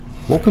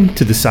Welcome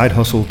to the Side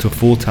Hustle to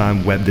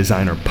Full-Time Web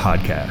Designer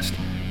podcast.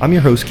 I'm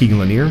your host, Keegan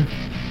Lanier.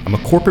 I'm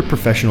a corporate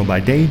professional by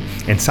day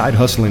and side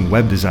hustling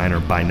web designer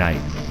by night.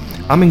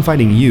 I'm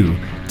inviting you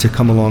to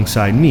come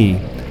alongside me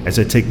as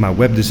I take my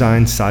web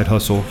design side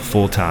hustle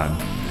full-time.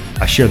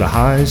 I share the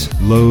highs,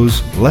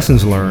 lows,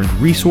 lessons learned,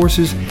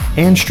 resources,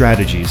 and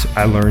strategies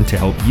I learned to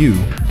help you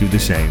do the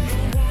same.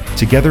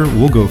 Together,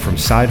 we'll go from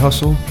side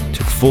hustle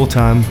to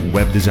full-time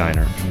web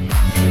designer.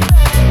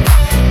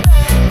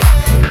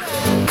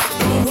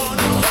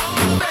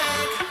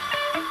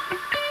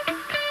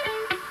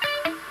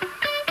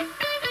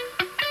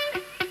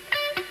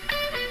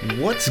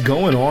 What's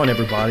going on,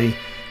 everybody?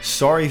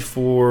 Sorry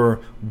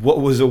for what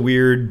was a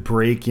weird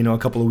break, a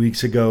couple of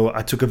weeks ago.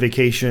 I took a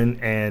vacation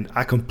and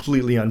I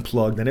completely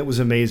unplugged, and it was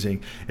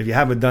amazing. If you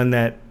haven't done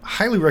that,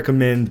 highly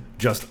recommend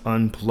just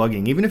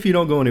unplugging. Even if you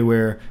don't go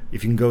anywhere,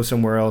 if you can go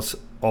somewhere else,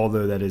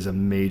 although that is a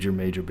major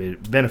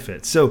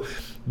benefit. So,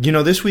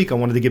 this week I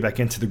wanted to get back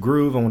into the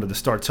groove. I wanted to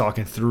start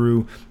talking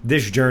through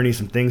this journey,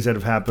 some things that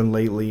have happened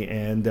lately,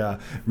 and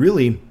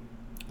really,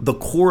 the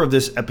core of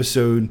this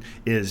episode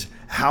is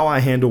how I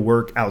handle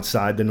work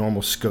outside the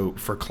normal scope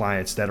for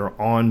clients that are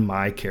on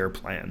my care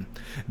plan.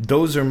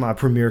 Those are my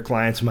premier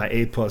clients, my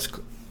A+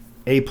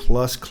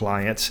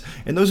 clients,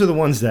 and those are the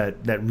ones that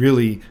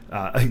really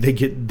they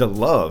get the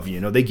love.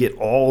 They get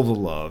all the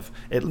love,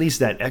 at least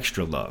that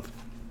extra love.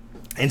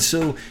 And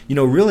so,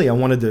 really, I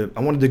wanted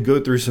to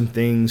go through some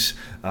things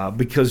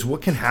because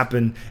what can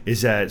happen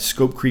is that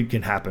scope creep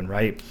can happen,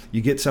 right? You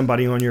get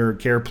somebody on your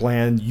care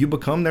plan, you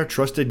become their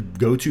trusted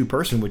go-to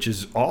person, which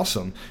is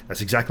awesome.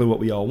 That's exactly what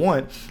we all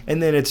want.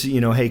 And then it's,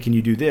 hey, can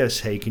you do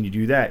this? Hey, can you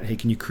do that? Hey,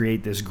 can you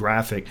create this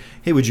graphic?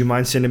 Hey, would you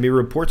mind sending me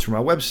reports from my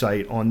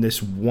website on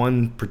this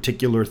one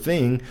particular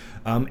thing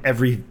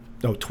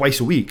twice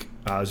a week?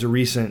 As a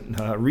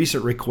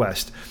recent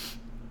request.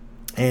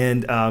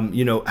 And,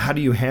 how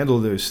do you handle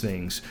those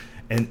things?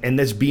 And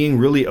that's being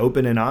really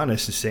open and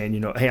honest and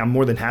saying, hey, I'm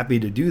more than happy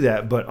to do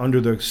that, but under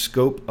the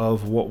scope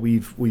of what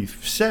we've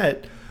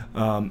set,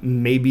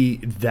 maybe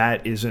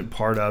that isn't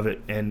part of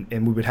it. And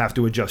we would have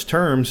to adjust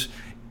terms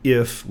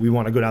if we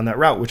want to go down that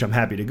route, which I'm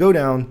happy to go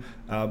down.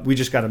 We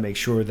just got to make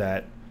sure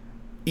that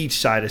each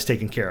side is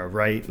taken care of,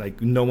 right? Like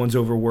no one's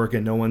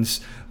overworking, no one's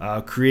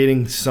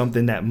creating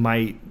something that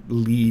might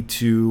lead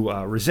to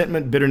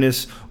resentment,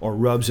 bitterness, or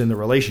rubs in the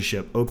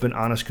relationship. Open,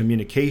 honest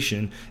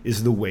communication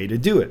is the way to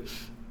do it.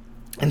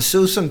 And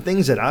so some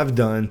things that I've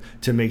done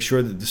to make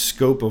sure that the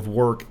scope of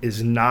work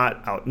is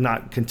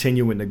not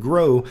continuing to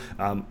grow.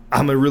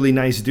 I'm a really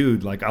nice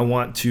dude. Like I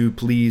want to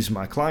please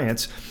my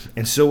clients.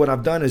 And so what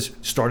I've done is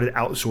started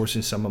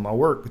outsourcing some of my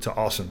work to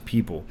awesome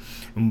people.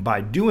 And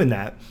by doing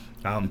that,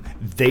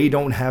 they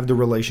don't have the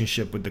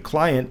relationship with the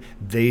client.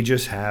 They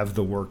just have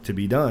the work to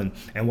be done.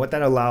 And what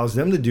that allows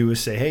them to do is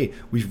say, hey,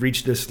 we've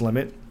reached this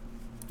limit.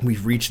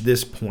 We've reached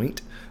this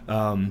point.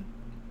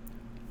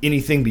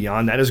 Anything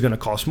beyond that is going to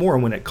cost more.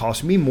 And when it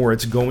costs me more,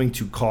 it's going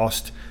to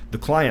cost the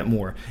client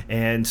more.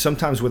 And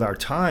sometimes with our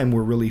time,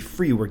 we're really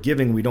free. We're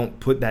giving. We don't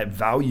put that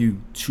value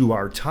to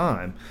our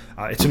time.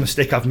 It's a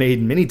mistake I've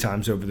made many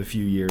times over the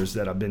few years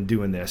that I've been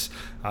doing this,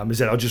 is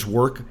that I'll just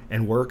work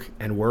and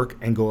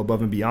go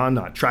above and beyond,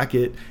 not track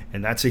it.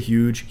 And that's a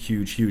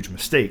huge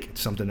mistake.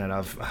 It's something that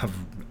I've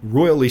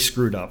royally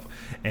screwed up,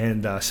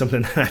 and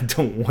something that I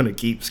don't want to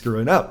keep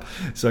screwing up.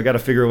 So I got to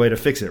figure a way to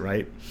fix it,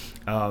 right?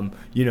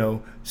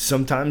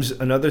 Sometimes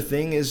another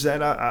thing is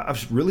that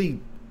I've really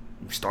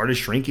started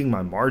shrinking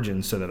my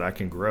margins so that I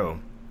can grow.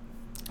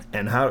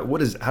 And how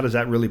does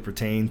that really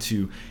pertain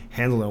to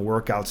handling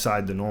work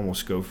outside the normal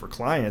scope for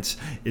clients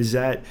is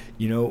that,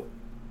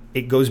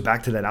 it goes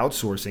back to that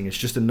outsourcing. It's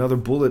just another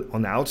bullet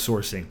on the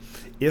outsourcing.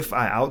 If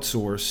I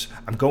outsource,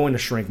 I'm going to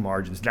shrink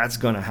margins. That's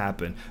going to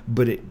happen.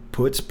 But it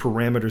puts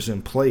parameters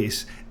in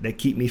place that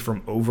keep me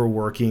from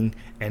overworking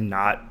and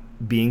not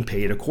being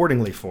paid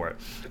accordingly for it.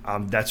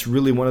 That's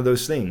really one of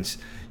those things.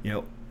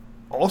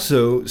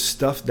 Also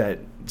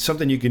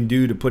something you can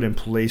do to put in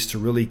place to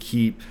really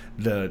keep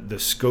the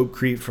scope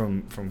creep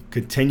from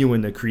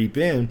continuing to creep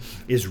in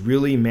is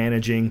really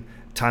managing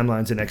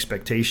timelines and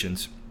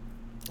expectations,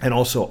 and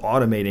also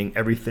automating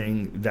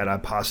everything that I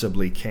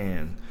possibly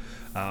can.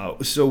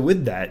 So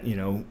with that,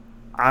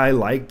 I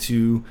like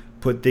to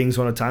put things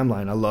on a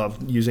timeline. I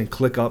love using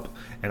ClickUp,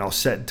 and I'll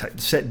set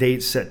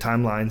dates, set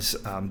timelines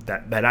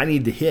that I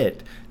need to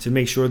hit to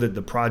make sure that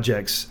the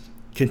projects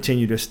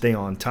continue to stay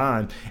on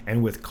time.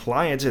 And with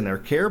clients in their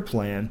care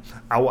plan,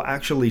 I will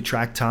actually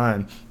track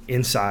time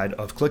inside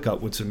of ClickUp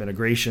with some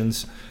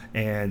integrations,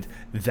 and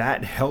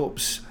that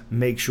helps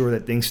make sure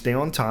that things stay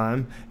on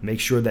time, make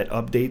sure that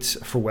updates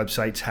for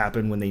websites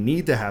happen when they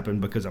need to happen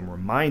because I'm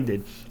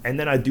reminded, and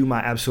then I do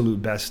my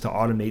absolute best to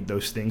automate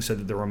those things so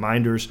that the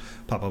reminders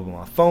pop up on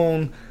my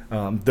phone.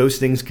 Those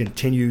things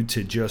continue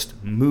to just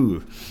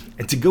move.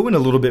 And to go in a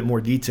little bit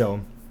more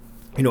detail,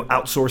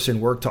 outsourcing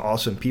work to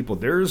awesome people.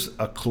 There's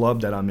a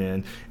club that I'm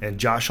in, and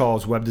Josh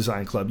Hall's Web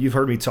Design Club. You've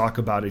heard me talk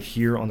about it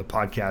here on the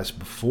podcast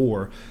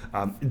before.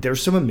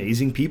 There's some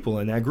amazing people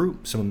in that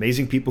group, some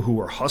amazing people who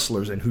are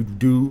hustlers and who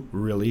do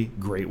really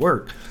great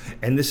work.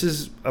 And this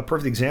is a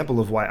perfect example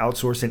of why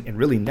outsourcing and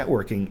really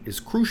networking is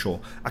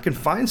crucial. I can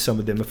find some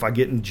of them if I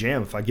get in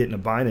jam, if I get in a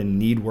bind and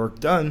need work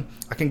done,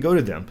 I can go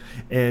to them.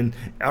 And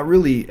I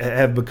really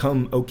have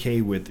become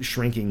okay with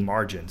shrinking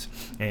margins.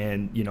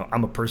 And,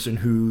 I'm a person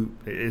who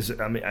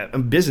I'm a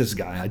business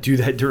guy. I do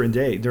that during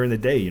the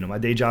day. My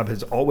day job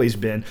has always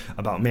been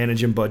about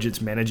managing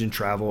budgets, managing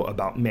travel,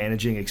 about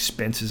managing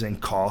expenses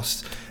and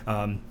costs,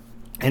 and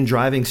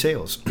driving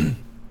sales.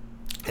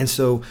 And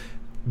so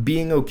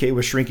being okay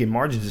with shrinking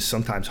margins is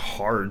sometimes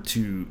hard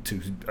to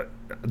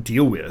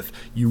deal with.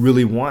 You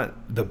really want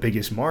the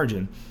biggest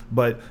margin,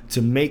 but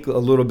to make a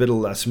little bit of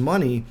less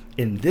money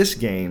in this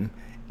game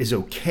is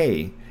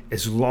okay,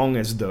 as long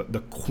as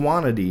the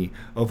quantity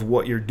of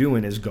what you're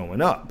doing is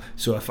going up.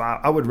 So if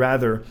I would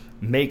rather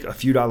make a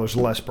few dollars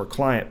less per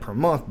client per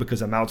month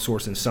because I'm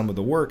outsourcing some of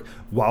the work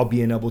while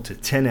being able to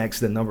 10x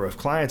the number of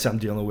clients I'm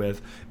dealing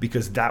with,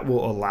 because that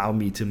will allow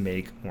me to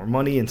make more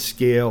money and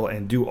scale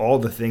and do all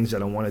the things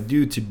that I want to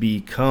do to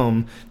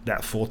become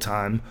that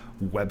full-time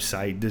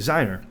website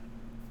designer.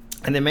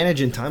 And then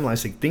managing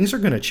timelines, things are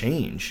going to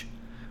change.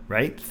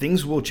 Right?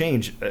 Things will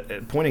change.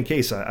 Point in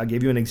case, I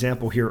gave you an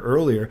example here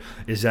earlier,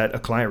 is that a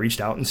client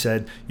reached out and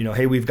said,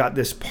 hey, we've got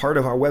this part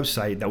of our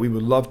website that we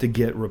would love to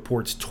get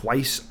reports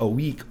twice a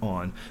week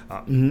on.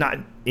 Not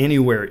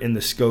anywhere in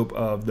the scope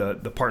of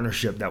the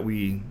partnership that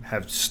we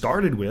have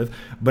started with,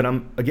 but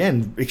I'm,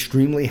 again,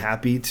 extremely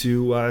happy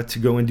to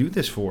go and do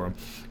this for them,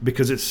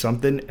 because it's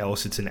something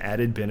else. It's an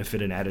added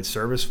benefit, an added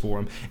service for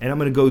them. And I'm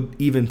going to go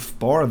even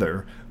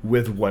farther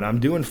with what I'm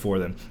doing for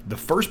them. The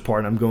first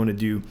part I'm going to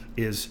do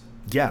is,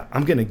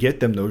 I'm going to get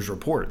them those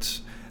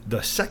reports.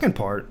 The second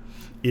part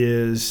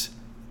is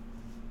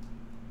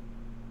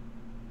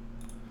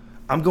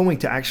I'm going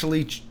to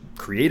actually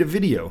create a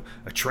video,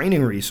 a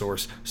training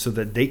resource, so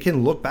that they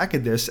can look back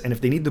at this, and if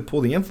they need to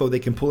pull the info, they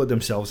can pull it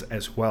themselves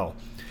as well.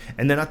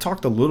 And then I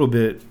talked a little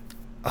bit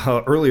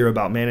earlier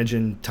about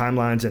managing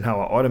timelines and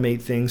how I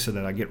automate things so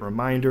that I get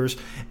reminders.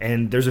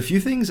 And there's a few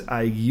things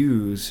I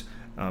use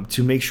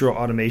to make sure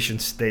automations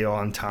stay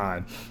on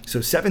time.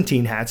 So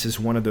 17 Hats is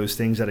one of those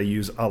things that I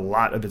use a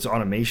lot of its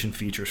automation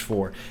features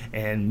for.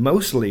 And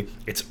mostly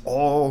it's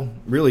all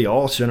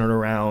centered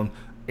around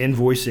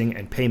invoicing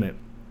and payment.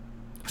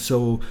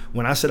 So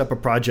when I set up a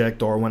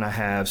project, or when I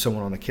have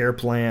someone on the care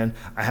plan,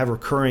 I have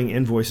recurring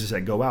invoices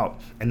that go out,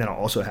 and then I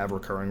also have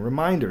recurring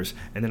reminders.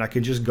 And then I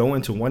can just go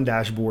into one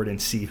dashboard and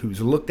see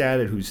who's looked at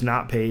it, who's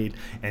not paid,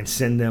 and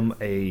send them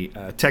a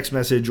text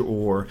message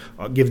or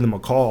give them a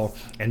call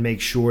and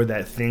make sure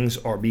that things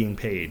are being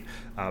paid.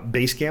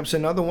 Basecamp's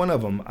another one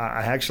of them.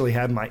 I actually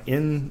have my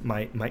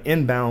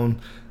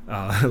inbound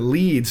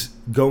leads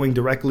going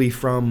directly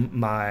from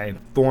my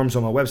forms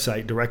on my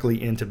website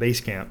directly into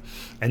Basecamp,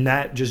 and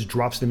that just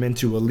drops them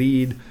into a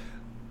lead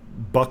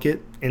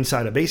bucket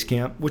inside of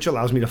Basecamp, which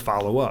allows me to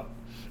follow up.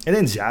 And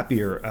then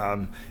Zapier.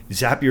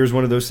 Zapier is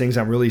one of those things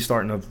I'm really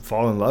starting to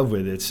fall in love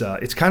with. It's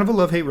kind of a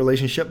love-hate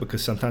relationship,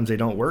 because sometimes they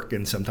don't work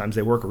and sometimes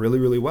they work really,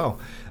 really well.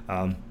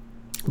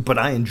 But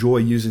I enjoy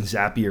using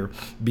Zapier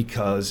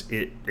because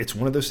it's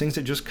one of those things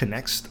that just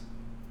connects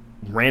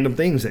random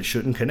things that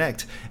shouldn't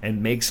connect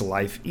and makes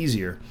life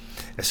easier.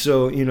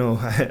 So,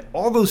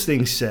 all those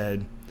things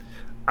said,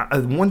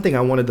 one thing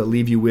I wanted to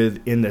leave you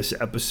with in this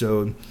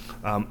episode,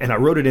 and I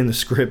wrote it in the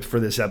script for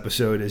this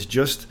episode, is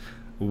just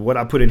what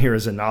I put in here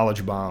as a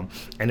knowledge bomb.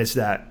 And it's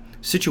that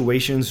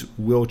situations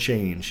will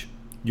change.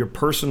 Your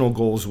personal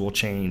goals will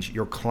change.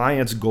 Your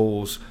clients'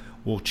 goals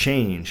will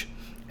change.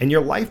 And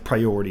your life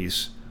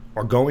priorities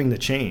are going to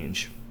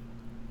change.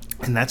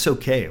 And that's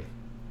okay.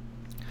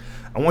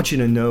 I want you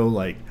to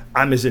know,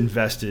 I'm as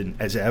invested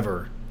as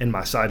ever in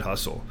my side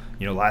hustle.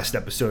 Last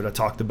episode I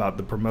talked about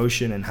the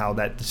promotion and how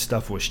that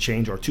stuff was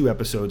changed, or 2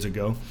 episodes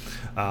ago.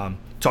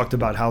 Talked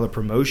about how the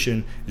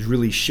promotion has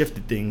really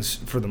shifted things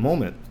for the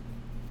moment.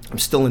 I'm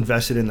still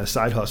invested in the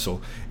side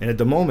hustle. And at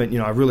the moment,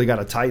 I've really got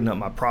to tighten up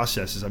my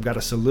processes. I've got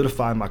to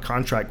solidify my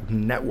contract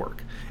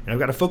network. And I've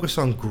got to focus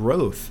on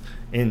growth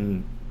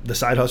in the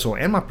side hustle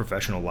and my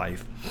professional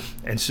life.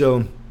 And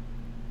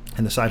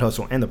the side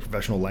hustle and the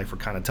professional life are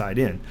kind of tied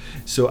in.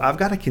 So I've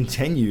got to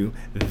continue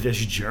this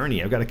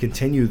journey. I've got to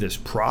continue this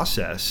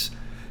process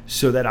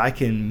so that I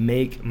can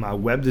make my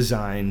web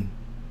design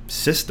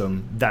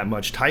system that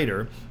much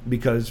tighter,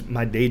 because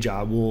my day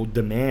job will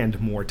demand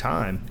more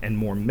time and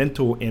more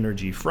mental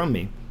energy from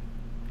me.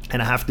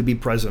 And I have to be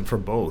present for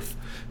both.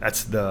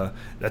 That's the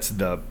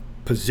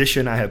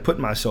position I have put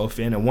myself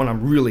in, and one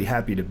I'm really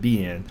happy to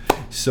be in.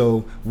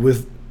 So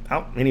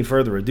without any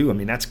further ado,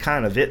 that's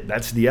kind of it.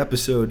 That's the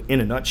episode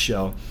in a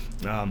nutshell.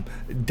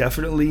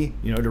 Definitely,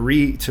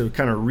 to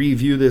kind of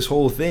review this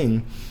whole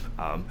thing,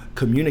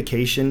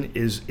 communication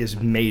is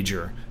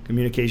major.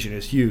 Communication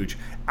is huge.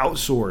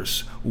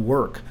 Outsource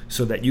work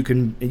so that you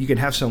can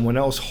have someone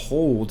else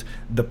hold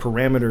the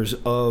parameters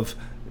of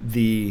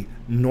the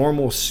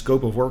normal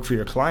scope of work for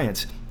your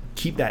clients,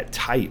 keep that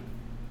tight.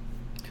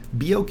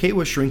 Be okay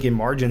with shrinking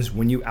margins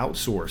when you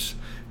outsource,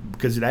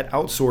 because that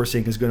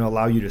outsourcing is going to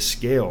allow you to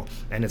scale,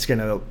 and it's going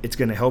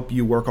to help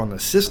you work on a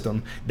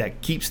system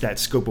that keeps that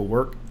scope of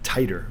work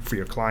tighter for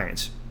your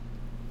clients.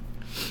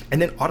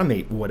 And then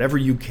automate whatever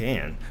you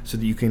can so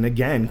that you can,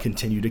 again,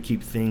 continue to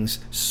keep things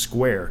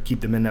square,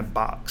 keep them in that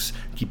box,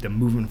 keep them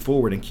moving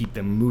forward, and keep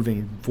them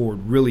moving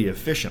forward really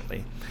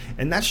efficiently.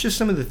 And that's just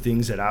some of the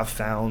things that I've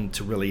found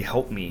to really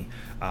help me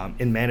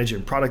in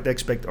managing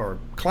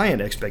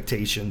client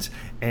expectations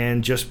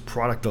and just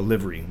product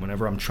delivery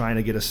whenever I'm trying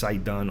to get a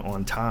site done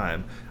on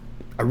time.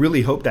 I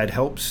really hope that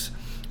helps.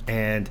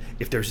 And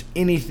if there's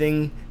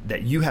anything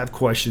that you have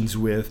questions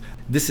with,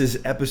 this is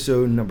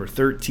episode number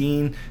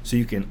 13. So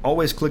you can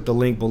always click the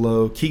link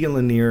below,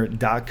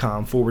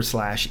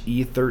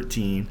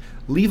 keeganlanier.com/E13.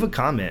 Leave a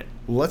comment.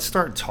 Let's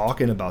start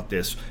talking about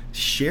this.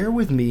 Share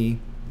with me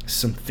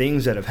some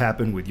things that have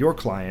happened with your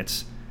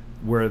clients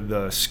where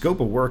the scope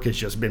of work has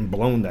just been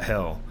blown to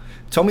hell.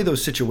 Tell me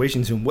those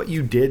situations and what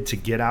you did to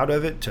get out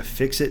of it, to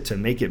fix it, to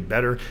make it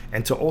better,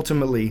 and to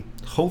ultimately,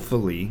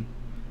 hopefully,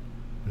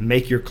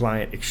 make your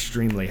client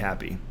extremely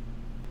happy.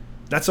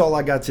 That's all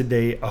I got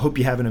today. I hope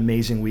you have an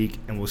amazing week,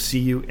 and we'll see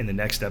you in the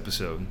next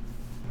episode.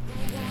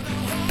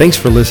 Thanks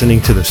for listening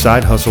to the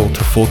Side Hustle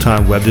to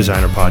Full-Time Web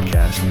Designer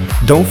podcast.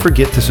 Don't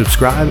forget to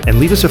subscribe and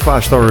leave us a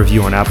 5-star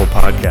review on Apple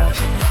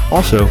Podcasts.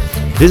 Also,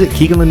 visit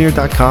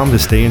KeeganLanier.com to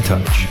stay in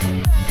touch.